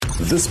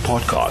This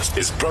podcast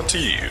is brought to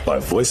you by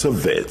Voice of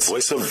Vets.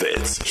 Voice of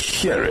Vets.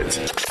 Hear it.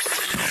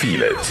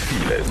 Feel it.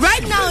 Feel it.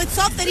 Right now, it's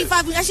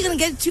 12:35. We're actually going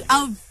to get to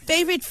our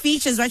favorite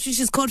features, right,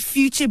 which is called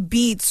Future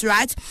Beats,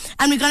 right?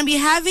 And we're going to be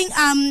having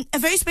a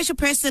very special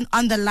person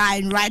on the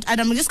line, right? And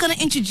I'm just going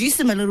to introduce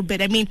him a little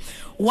bit. I mean,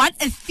 what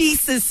a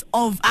thesis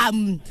of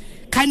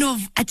kind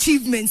of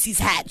achievements he's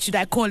had, should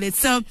I call it.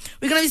 So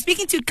we're going to be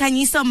speaking to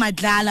Nkanyiso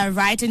Madlala,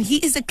 right? And he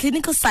is a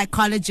clinical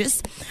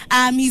psychologist.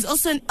 He's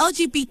also an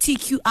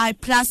LGBTQI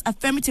plus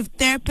affirmative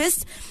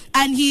therapist.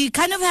 And he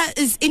kind of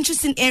has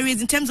interest in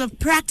areas in terms of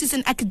practice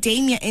and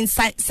academia in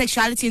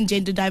sexuality and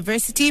gender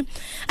diversity.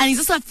 And he's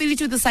also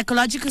affiliated with the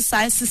Psychological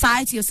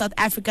Society of South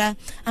Africa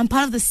and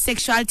part of the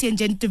Sexuality and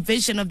Gender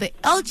Division of the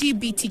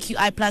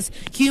LGBTQI plus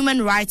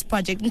Human Rights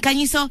Project.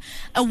 Nkanyiso,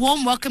 a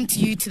warm welcome to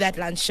you to that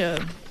lunch show.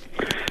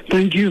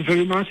 Thank you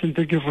very much, and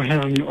thank you for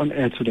having me on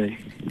air today.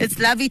 It's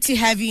lovely to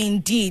have you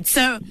indeed.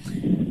 So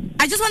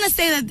I just want to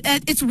say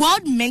that it's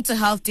World Mental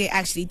Health Day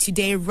actually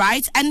today,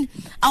 right? And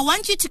I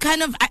want you to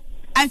kind of...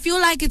 I feel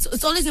like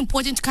it's always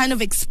important to kind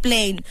of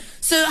explain.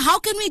 So how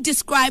can we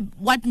describe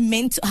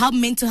how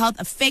mental health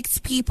affects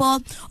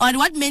people, or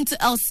what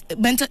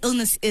mental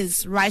illness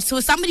is, right?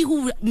 So somebody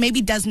who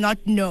maybe does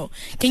not know,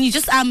 can you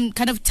just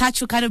kind of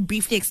touch or kind of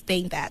briefly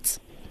explain that?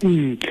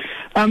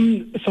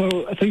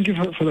 So thank you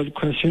for that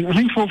question. I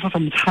think for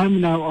some time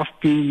now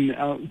I've been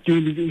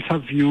doing these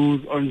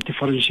interviews on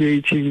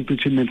differentiating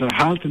between mental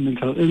health and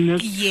mental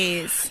illness.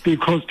 Yes.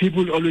 Because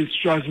people always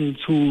struggle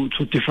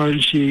to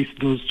differentiate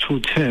those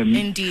two terms.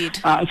 Indeed.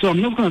 So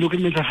I'm not going to look at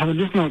mental health, I'm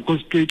just going to go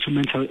straight to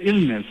mental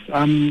illness.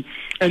 And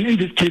in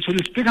this case, when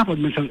we speak about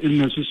mental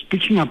illness, we're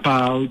speaking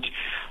about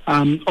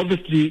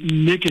obviously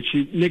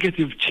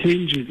negative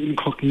changes in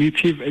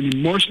cognitive and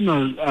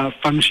emotional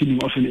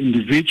functioning of an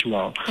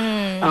individual.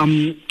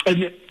 And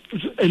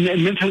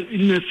mental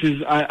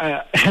illnesses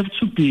have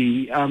to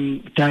be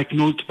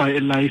diagnosed by a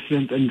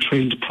licensed and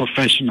trained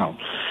professional.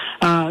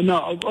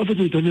 Now,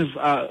 obviously, we don't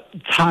have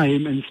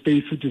time and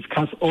space to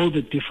discuss all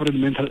the different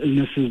mental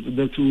illnesses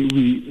that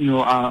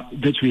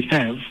we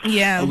have,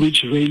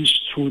 which range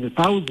through the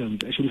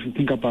thousands, actually, if you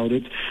think about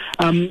it.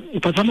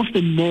 But some of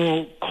the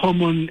more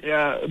common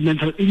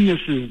mental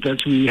illnesses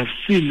that we have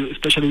seen,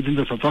 especially within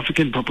the South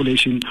African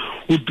population,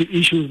 would be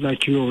issues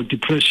like your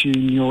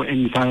depression, your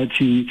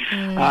anxiety,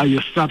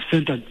 your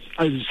substance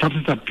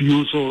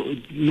abuse, or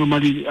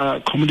normally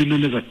commonly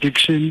known as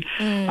addiction,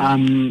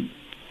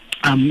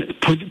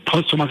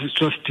 post-traumatic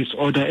stress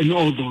disorder, and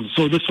all those.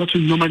 So that's what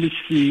we normally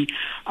see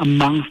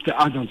amongst the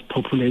adult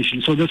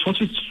population. So that's what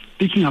we're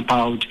speaking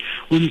about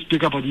when we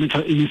speak about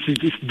mental illnesses,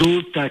 is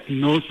those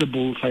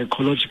diagnosable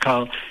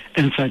psychological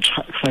and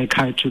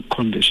psychiatric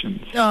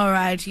conditions. All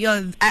right.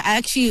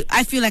 I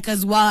feel like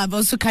as well, I've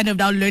also kind of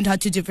now learned how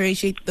to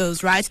differentiate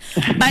those, right?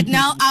 But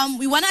now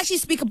we want to actually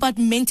speak about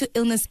mental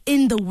illness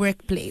in the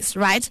workplace,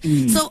 right?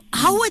 So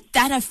how would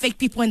that affect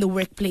people in the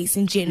workplace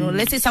in general?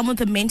 Let's say someone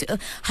with a mental...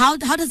 How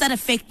does that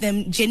affect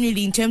them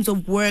generally in terms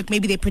of work,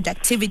 maybe their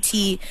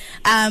productivity?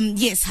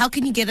 Yes, how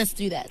can you get us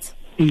through that?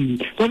 So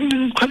I think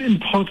it is quite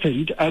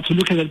important to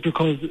look at it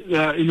because,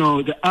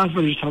 the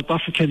average South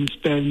African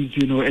spends,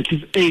 at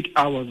least 8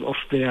 hours of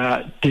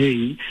their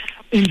day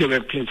in the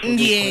workplace for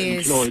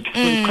employed. So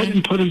it's quite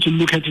important to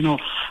look at,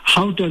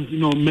 how does,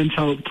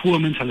 poor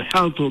mental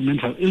health or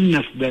mental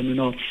illness then,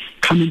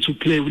 come into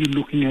play when you're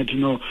looking at,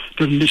 the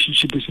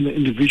relationship between the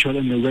individual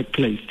and the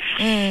workplace.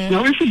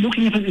 Now, if you're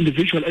looking at an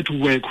individual at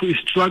work who is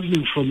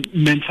struggling from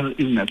mental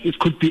illness, it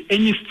could be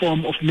any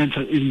form of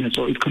mental illness,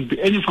 or it could be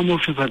any form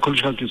of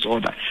psychological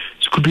disorder.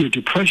 It could be a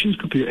depression, it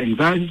could be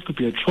anxiety, it could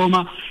be a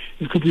trauma,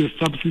 it could be a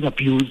substance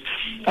abuse.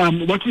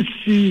 What we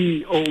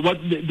see, or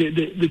what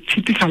the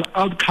typical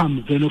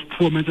outcomes then of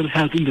poor mental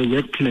health in the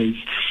workplace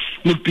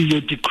would be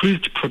your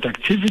decreased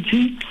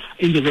productivity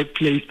in the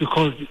workplace,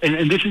 because,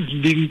 and this is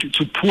linked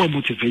to poor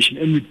motivation.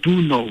 And we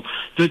do know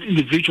that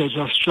individuals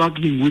who are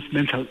struggling with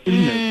mental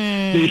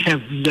illness, they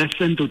have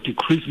lessened or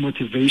decreased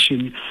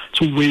motivation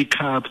to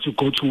wake up, to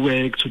go to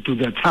work, to do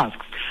their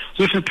tasks.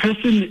 So if a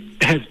person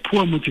has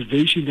poor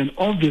motivation, then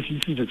obviously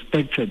it is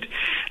expected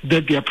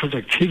that their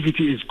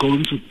productivity is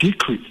going to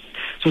decrease.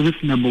 So this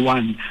is number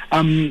one.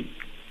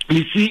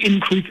 We see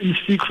increase in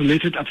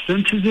sick-related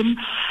absenteeism,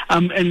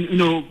 and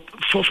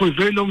for a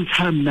very long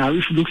time now,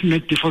 if you're looking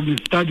at different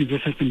studies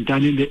that have been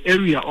done in the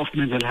area of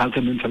mental health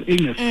and mental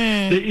illness,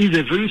 there is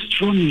a very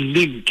strong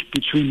link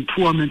between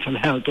poor mental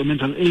health or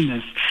mental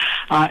illness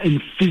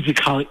and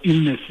physical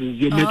illnesses,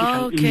 your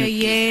medical illnesses.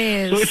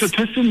 Yes. So if a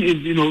person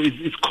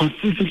is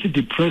consistently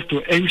depressed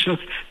or anxious,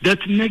 that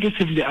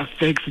negatively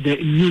affects their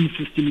immune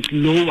system. It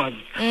lowers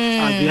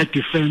their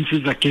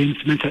defenses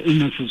against mental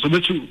illnesses. So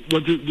that's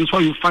why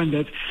you find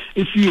that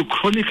if you're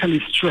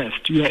chronically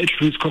stressed, you are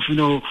at risk of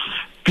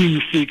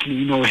being sick,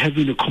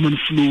 having a common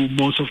flu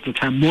most of the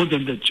time, more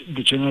than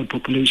the general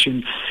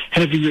population,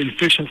 having your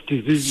infectious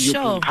disease,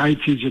 your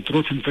bronchitis, your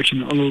throat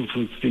infection, all of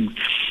those things.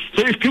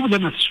 So if people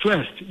then are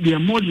stressed, they are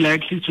more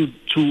likely to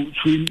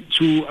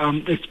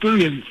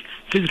experience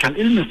physical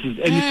illnesses,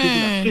 and if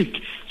people are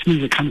sick, it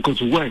means they can't go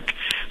to work.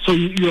 So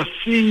you are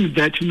seeing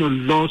that,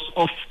 loss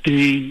of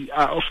days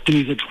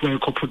at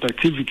work or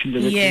productivity in the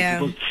workplace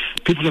because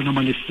people are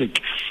normally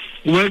sick.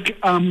 Work,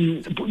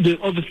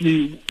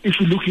 obviously, if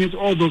we're looking at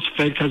all those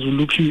factors, we're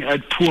looking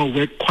at poor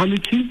work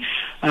quality,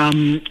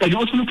 and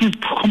also looking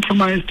at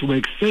compromised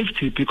work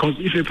safety, because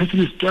if a person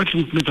is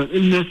struggling with mental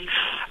illness,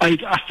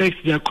 it affects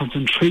their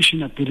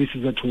concentration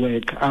abilities at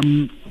work.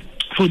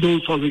 For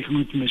those who are working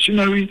with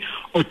machinery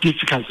or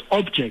difficult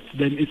objects,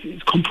 then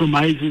it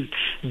compromises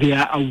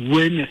their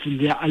awareness and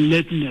their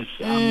alertness,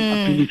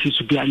 ability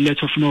to be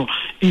alert of,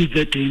 is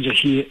there danger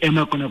here? Am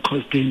I going to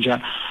cause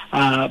danger,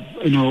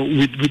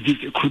 with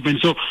this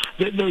equipment? So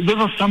those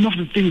are some of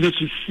the things that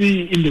we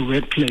see in the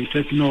workplace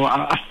that,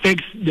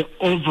 affects the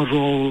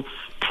overall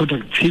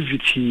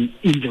productivity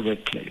in the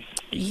workplace.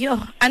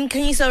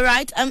 Nkanyiso,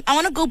 right? I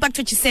want to go back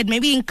to what you said,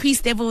 maybe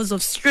increased levels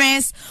of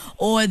stress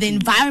or the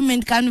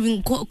environment kind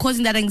of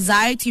causing that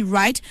anxiety,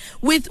 right?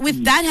 With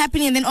that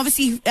happening, and then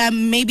obviously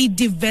maybe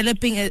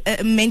developing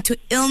a mental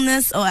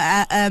illness, or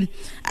I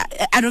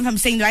don't know if I'm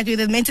saying the right way,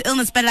 the mental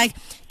illness, but like,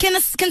 can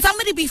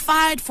somebody be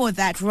fired for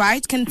that,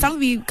 right? Can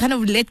somebody be kind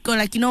of let go,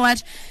 like, you know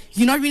what,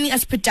 you're not really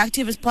as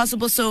productive as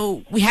possible,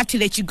 so we have to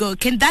let you go?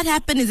 Can that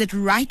happen? Is it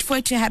right for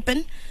it to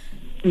happen?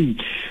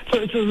 So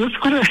that's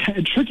quite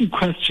a tricky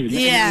question.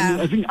 Yeah.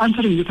 And I think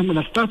answering this, I'm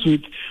going to start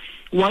with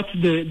what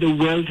the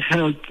World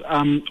Health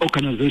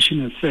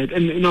Organization has said.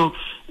 And,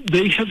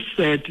 they have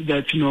said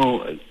that,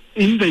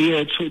 in the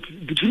year,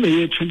 between the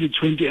year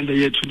 2020 and the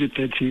year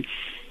 2030,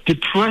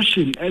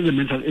 depression as a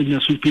mental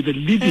illness will be the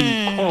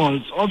leading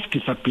cause of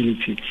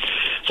disability.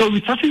 So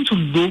we're starting to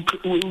look,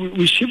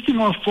 we're shifting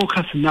our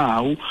focus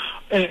now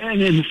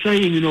and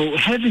saying,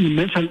 having a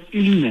mental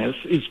illness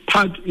is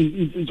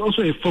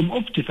also a form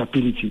of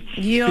disability.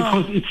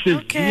 Because it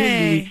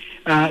severely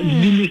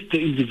limits the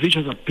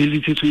individual's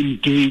ability to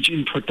engage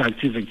in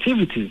productive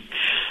activities.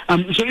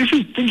 So if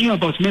you're thinking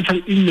about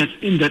mental illness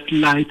in that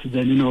light,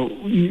 then,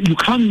 you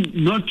can't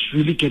not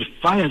really get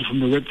fired from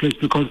the workplace,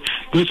 because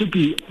those would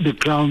be the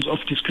grounds of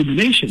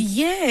discrimination.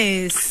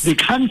 Yes. They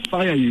can't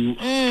fire you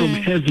from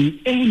having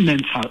a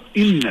mental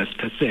illness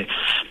per se.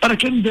 But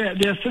again,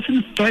 there are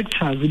certain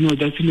factors,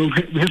 that,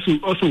 we have to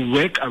also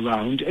work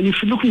around. And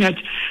if you're looking at,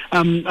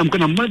 I'm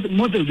going to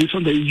model this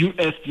on the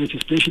U.S.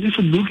 legislation. If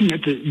you're looking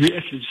at the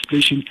U.S.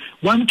 legislation,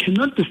 one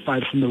cannot be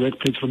fired from the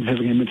workplace from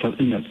having a mental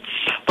illness.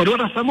 But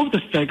what are some of the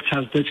factors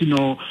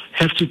that,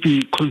 have to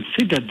be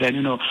considered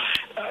then?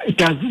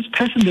 Does this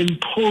person then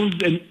pose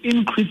an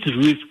increased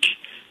risk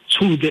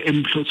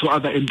to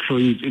other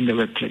employees in the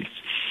workplace?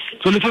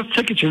 So let us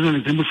take a general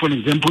example. For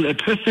example, a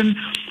person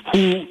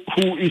who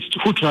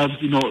drives,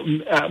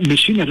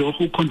 machinery, or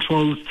who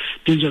controls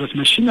dangerous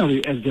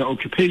machinery as their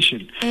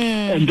occupation,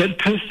 and that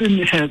person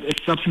has a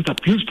substance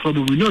abuse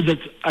problem. We know that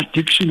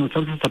addiction or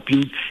substance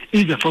abuse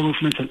is a form of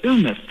mental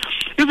illness.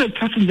 If that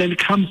person then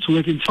comes to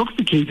work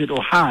intoxicated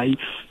or high,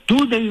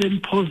 do they then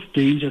pose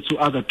danger to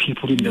other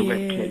people in the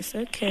workplace?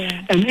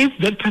 Okay. And if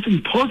that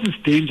person poses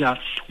danger,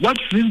 what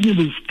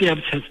reasonable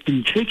steps has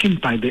been taken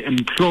by the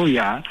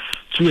employer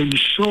to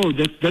ensure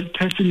that that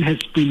person has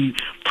been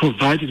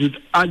provided with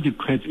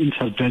adequate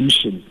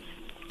intervention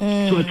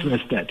to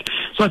address that?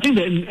 So I think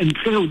the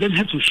employer would then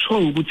have to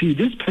show that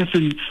this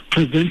person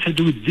presented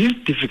with these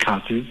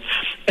difficulties,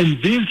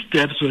 and these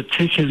steps were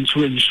taken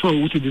to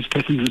ensure that this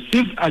person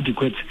receives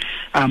adequate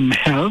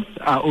help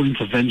or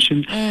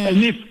intervention.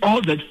 And if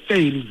all that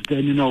fails,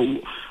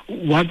 then,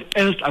 what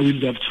else are we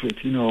left with?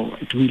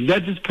 Do we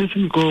let this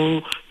person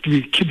go? Do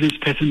we keep this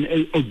person,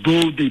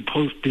 although they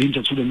pose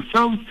danger to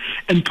themselves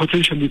and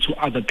potentially to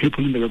other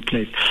people in the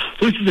workplace?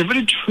 So it's a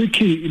very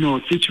tricky,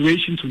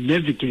 situation to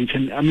navigate.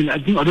 And I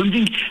don't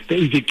think there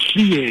is a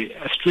clear,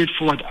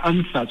 straightforward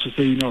answer to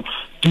say,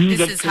 do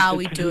this is how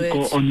we do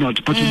it or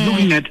not. But you're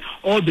looking at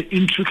all the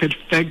intricate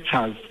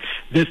factors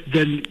that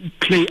then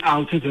play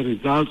out as a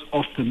result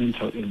of the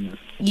mental illness.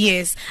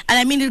 Yes.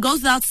 And it goes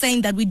without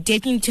saying that we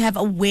definitely need to have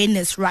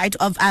awareness, right,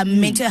 of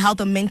mental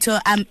health or mental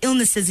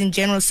illnesses in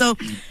general. So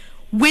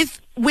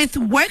with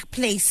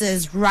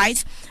workplaces,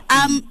 right,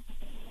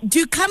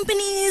 do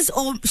companies,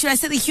 or should I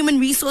say the human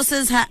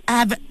resources,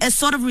 have a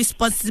sort of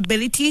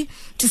responsibility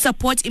to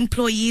support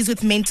employees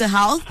with mental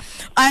health?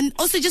 And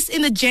also just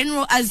in the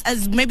general,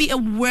 as maybe a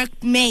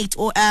workmate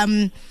or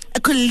a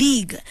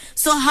colleague.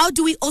 So how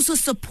do we also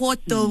support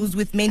those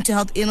with mental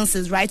health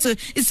illnesses, right? So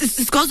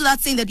it goes without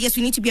saying that, yes,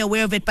 we need to be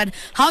aware of it, but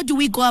how do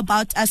we go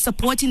about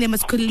supporting them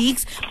as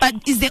colleagues? But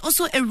is there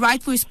also a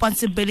rightful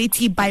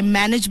responsibility by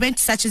management,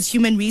 such as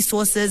human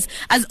resources,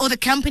 or the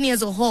company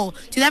as a whole,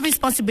 to have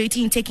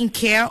responsibility in taking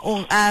care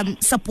or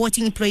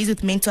supporting employees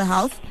with mental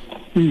health?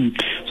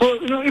 So,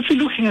 if you're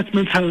looking at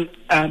mental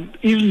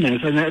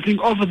illness, and I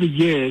think over the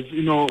years,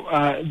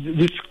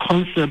 this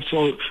concept,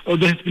 or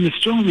there has been a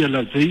strong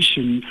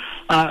realization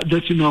that,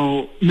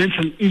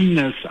 mental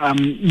illness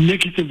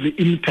negatively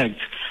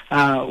impacts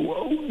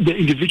the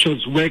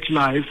individual's work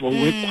life or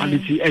work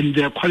quality and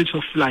their quality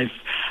of life,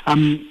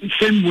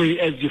 same way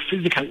as your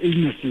physical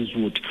illnesses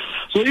would.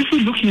 So if we're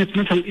looking at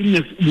mental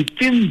illness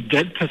within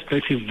that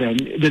perspective, then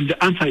the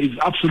answer is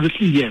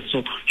absolutely yes.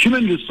 So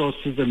human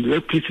resources and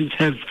workplaces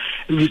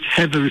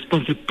have a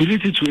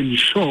responsibility to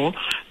ensure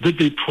that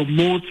they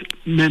promote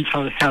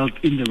mental health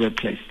in the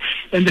workplace.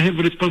 And they have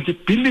a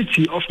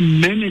responsibility of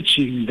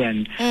managing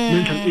then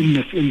mental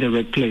illness in the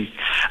workplace.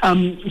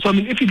 So I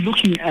mean, if you're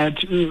looking at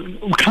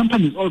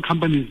companies, all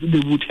companies, they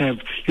would have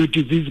your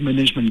disease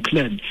management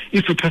plan.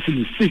 If a person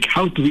is sick,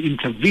 how do we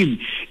intervene?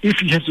 If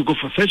he has to go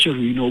for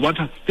surgery, what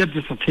are steps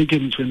that are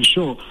taken to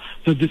ensure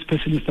that this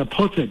person is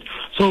supported?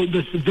 So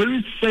the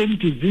very same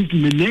disease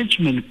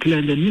management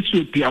plan that needs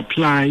to be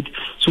applied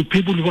to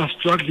people who are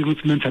struggling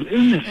with mental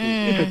illnesses.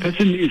 If a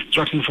person is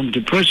struggling from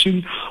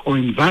depression or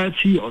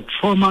anxiety or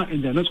trauma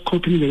and they're not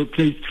coping in the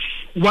workplace,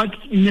 what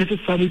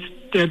necessary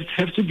steps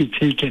have to be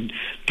taken?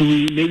 Do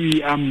we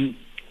maybe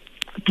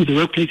to the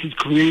workplaces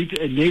create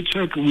a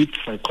network with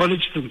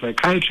psychologists and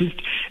psychiatrists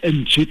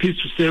and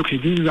GPs to say, okay,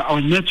 this is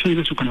our network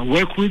that we're going to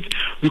work with.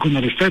 We're going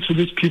to refer to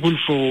these people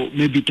for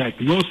maybe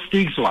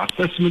diagnostics or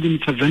assessment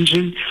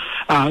intervention.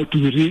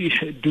 Do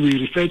we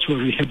refer to a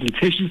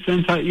rehabilitation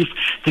center if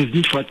there's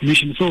need for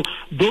admission? So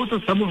those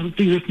are some of the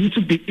things that need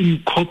to be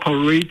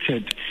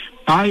incorporated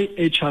by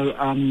HR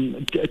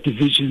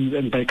divisions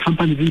and by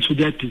companies into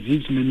their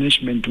disease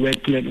management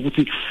work plan.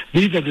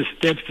 These are the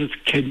steps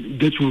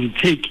that we will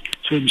take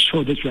to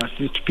ensure that we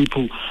assist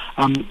people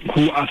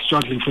who are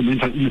struggling from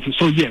mental illness.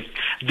 So yes,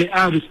 they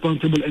are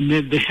responsible and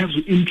they have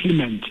to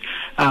implement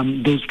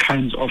those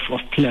kinds of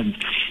plans.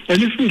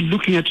 And if we're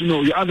looking at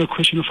your other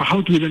question of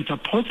how do we then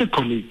support a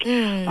colleague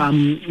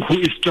who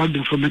is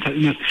struggling from mental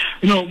illness,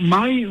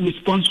 my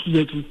response to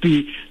that would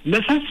be,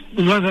 let us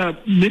rather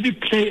maybe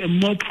play a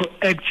more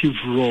proactive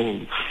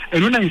role.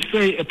 And when I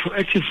say a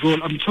proactive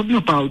role, I'm talking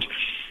about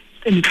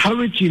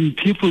encouraging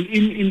people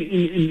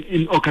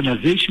in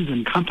organizations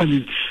and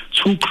companies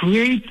to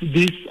create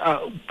this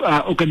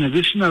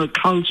organizational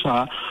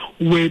culture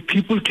where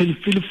people can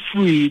feel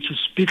free to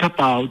speak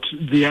about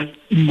their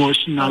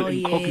emotional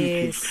and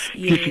cognitive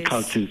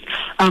difficulties.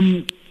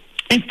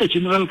 If the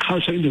general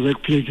culture in the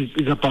workplace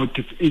is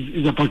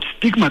about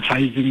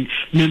stigmatizing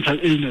mental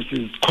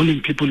illnesses,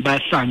 calling people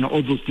bahlanga,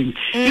 all those things,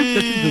 if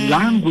that is the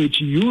language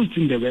used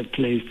in the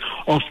workplace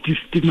of this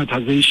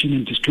stigmatization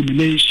and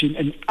discrimination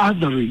and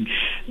othering,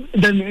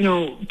 then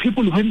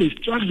people when they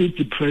struggle with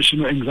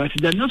depression or anxiety,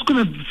 they're not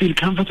going to feel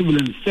comfortable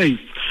and safe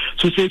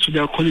to say to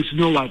their colleagues,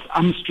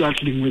 I'm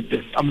struggling with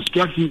this. I'm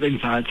struggling with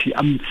anxiety.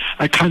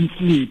 I can't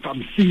sleep.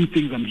 I'm seeing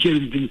things. I'm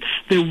hearing things.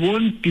 They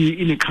won't be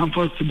in a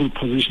comfortable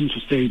position to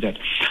say that.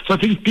 So I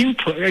think being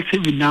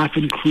proactive enough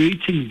in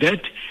creating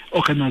that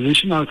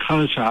organizational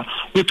culture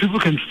where people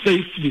can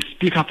safely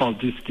speak about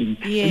these things.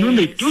 Yes. And when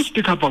they do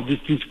speak about these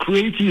things,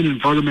 creating an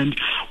environment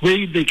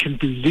where they can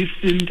be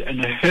listened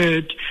and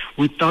heard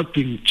without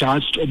being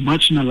judged or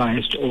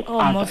marginalized or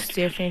othered. Most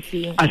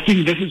definitely. I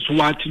think this is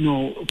what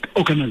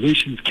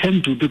organizations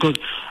can do, because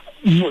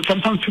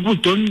sometimes people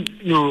don't,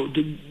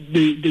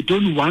 they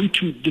don't want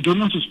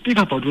to speak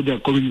about what they're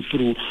going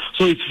through.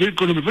 So it's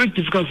going to be very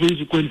difficult for you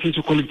to go and say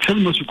to colleagues, tell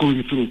me what you're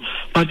going through.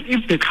 But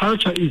if the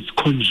culture is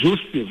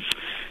conducive,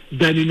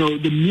 then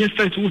the mere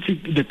fact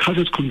that the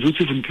culture is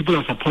conducive and people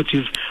are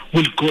supportive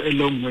will go a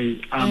long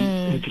way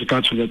with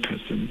regard to that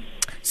person.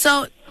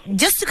 So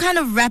just to kind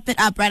of wrap it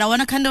up, right, I want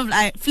to kind of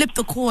flip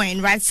the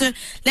coin, right? So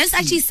let's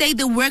actually say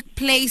the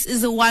workplace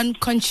is the one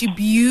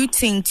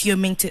contributing to your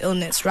mental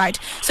illness, right?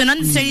 So not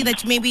necessarily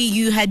that maybe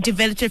you had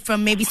developed it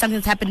from maybe something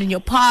that's happened in your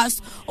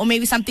past or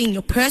maybe something in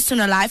your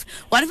personal life.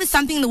 What if it's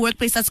something in the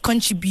workplace that's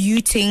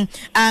contributing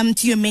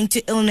to your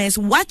mental illness?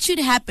 What should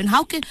happen?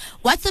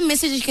 What's the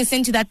message you can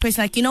send to that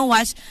person?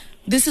 What?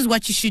 This is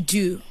what you should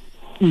do.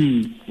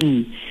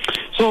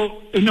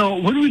 So,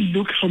 when we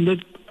look from that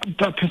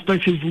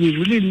perspective, we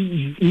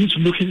really need to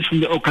look at it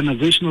from the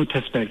organizational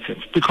perspective,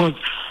 because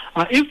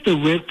if the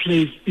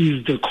workplace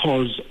is the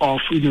cause of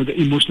the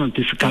emotional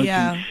difficulty,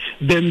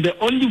 then the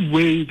only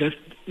way that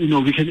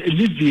we can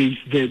alleviate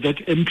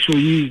that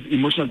employees'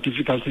 emotional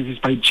difficulties is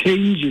by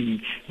changing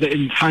the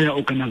entire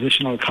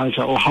organizational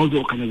culture or how the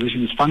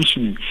organization is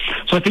functioning.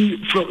 So I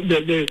think from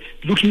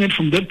looking at it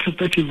from that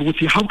perspective, we'll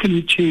see how can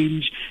we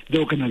change the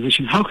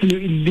organization? How can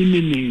we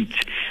eliminate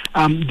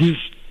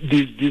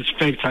these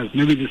factors,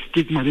 maybe the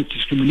stigma, the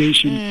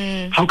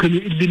discrimination? How can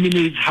we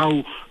eliminate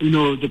how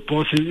the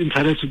bosses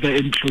interact with their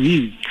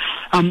employees?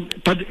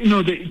 But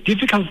the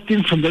difficult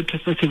thing from that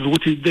perspective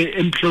is the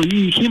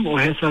employee, him or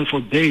herself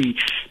or they,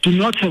 do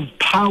not have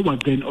power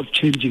then of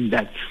changing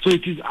that. So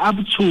it is up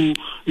to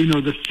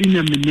the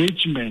senior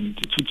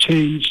management to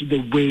change the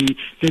way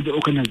that the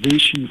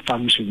organization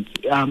functions.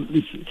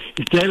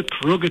 It's their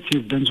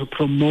prerogative then to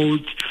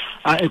promote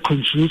a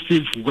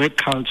conducive work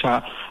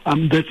culture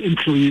that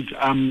employees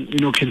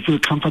can feel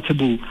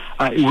comfortable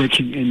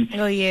working in.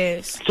 Oh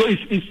yes. So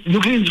it's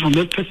looking from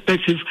that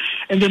perspective,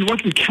 and then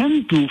what we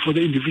can do for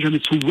the individual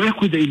is to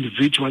work with the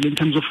individual in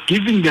terms of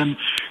giving them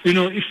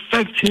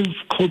effective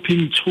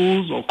coping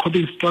tools or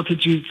coping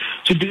strategies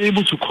to be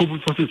able to cope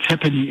with what is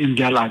happening in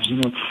their lives. You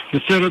know, the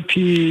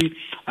therapy,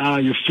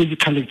 your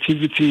physical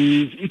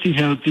activities, eating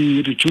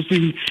healthy,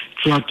 reducing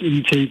drug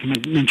intake,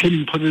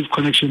 maintaining positive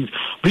connections.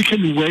 We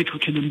can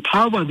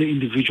empower the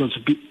individual to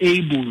be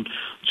able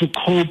to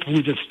cope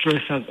with the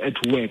stressors at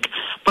work.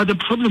 But the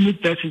problem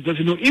with that is that,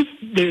 you know, if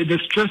the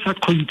stressor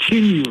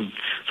continues,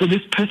 so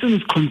this person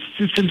is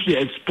consistently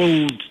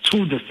exposed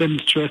to the same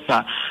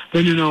stressor,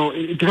 then, you know,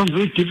 it becomes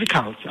very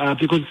difficult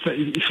because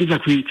it feels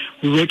like we're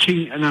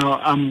working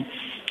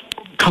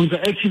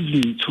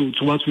counteractively to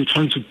what we're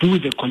trying to do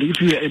with the colleagues.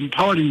 If we are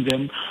empowering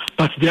them,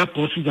 but their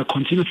bosses are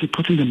continuously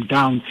putting them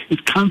down,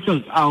 it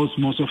cancels out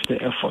most of the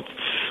effort.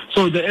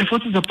 So the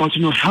effort is about,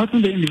 you know,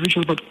 helping the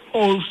individual, but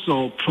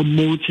also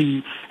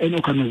promoting an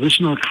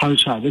organizational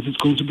culture that is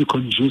going to be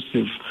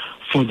conducive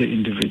for the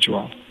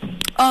individual.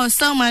 Oh,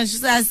 so much.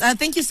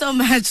 Thank you so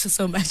much.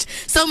 So much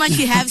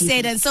you have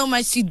said, and so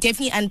much to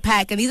definitely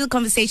unpack. And these are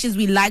conversations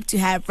we like to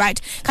have, right?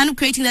 Kind of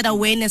creating that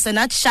awareness and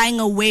not shying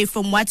away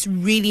from what's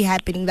really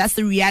happening. That's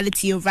the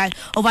reality of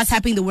what's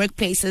happening in the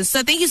workplaces.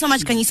 So thank you so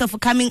much, Nkanyiso, for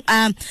coming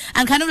and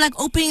kind of like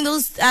opening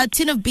those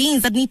tin of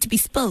beans that need to be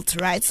spilt,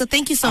 right? So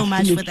thank you so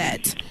much for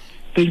that.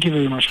 Thank you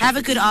very much. Have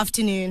a good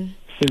afternoon.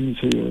 Same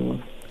to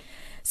you.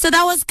 So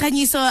that was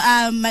Nkanyiso,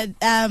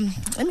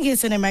 let me get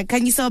his name right,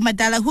 Nkanyiso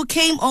Madlala, who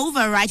came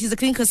over, right? He's a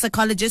clinical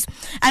psychologist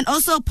and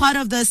also part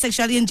of the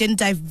Sexuality and Gender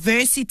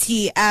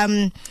Diversity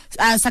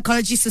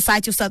Psychology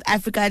Society of South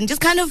Africa, and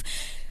just kind of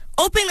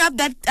opening up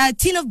that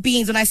tin of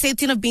beans. When I say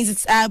tin of beans,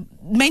 it's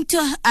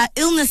mental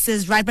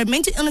illnesses, right? But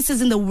mental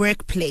illnesses in the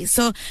workplace.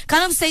 So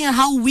kind of saying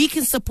how we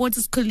can support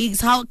as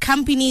colleagues, how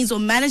companies or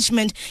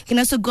management can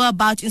also go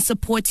about in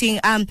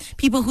supporting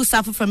people who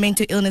suffer from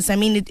mental illness. I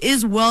mean, it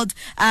is World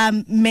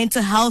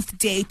Mental Health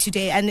Day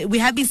today, and we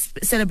have been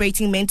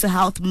celebrating Mental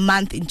Health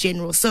Month in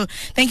general. So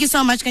thank you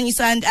so much,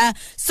 Nkanyiso. And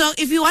so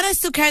if you want us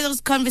to carry those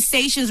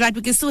conversations, right,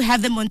 we can still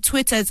have them on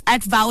Twitter. It's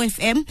at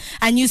VowFM,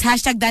 and use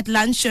hashtag That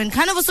Lunch Show, and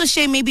kind of also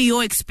share maybe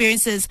your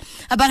experiences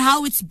about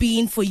how it's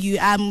been for you.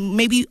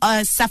 Maybe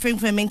suffering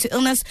from a mental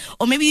illness,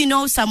 or maybe you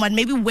know someone,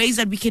 maybe ways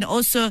that we can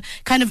also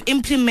kind of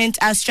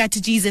implement our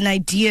strategies and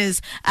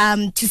ideas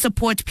to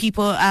support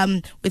people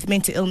with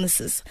mental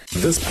illnesses.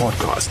 This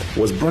podcast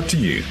was brought to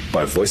you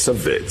by Voice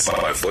of Wits.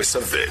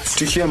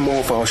 To hear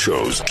more of our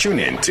shows, tune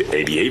in to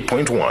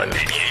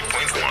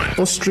 88.1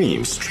 or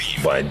stream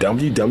via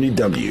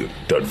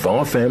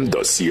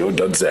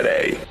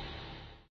www.vowfm.co.za.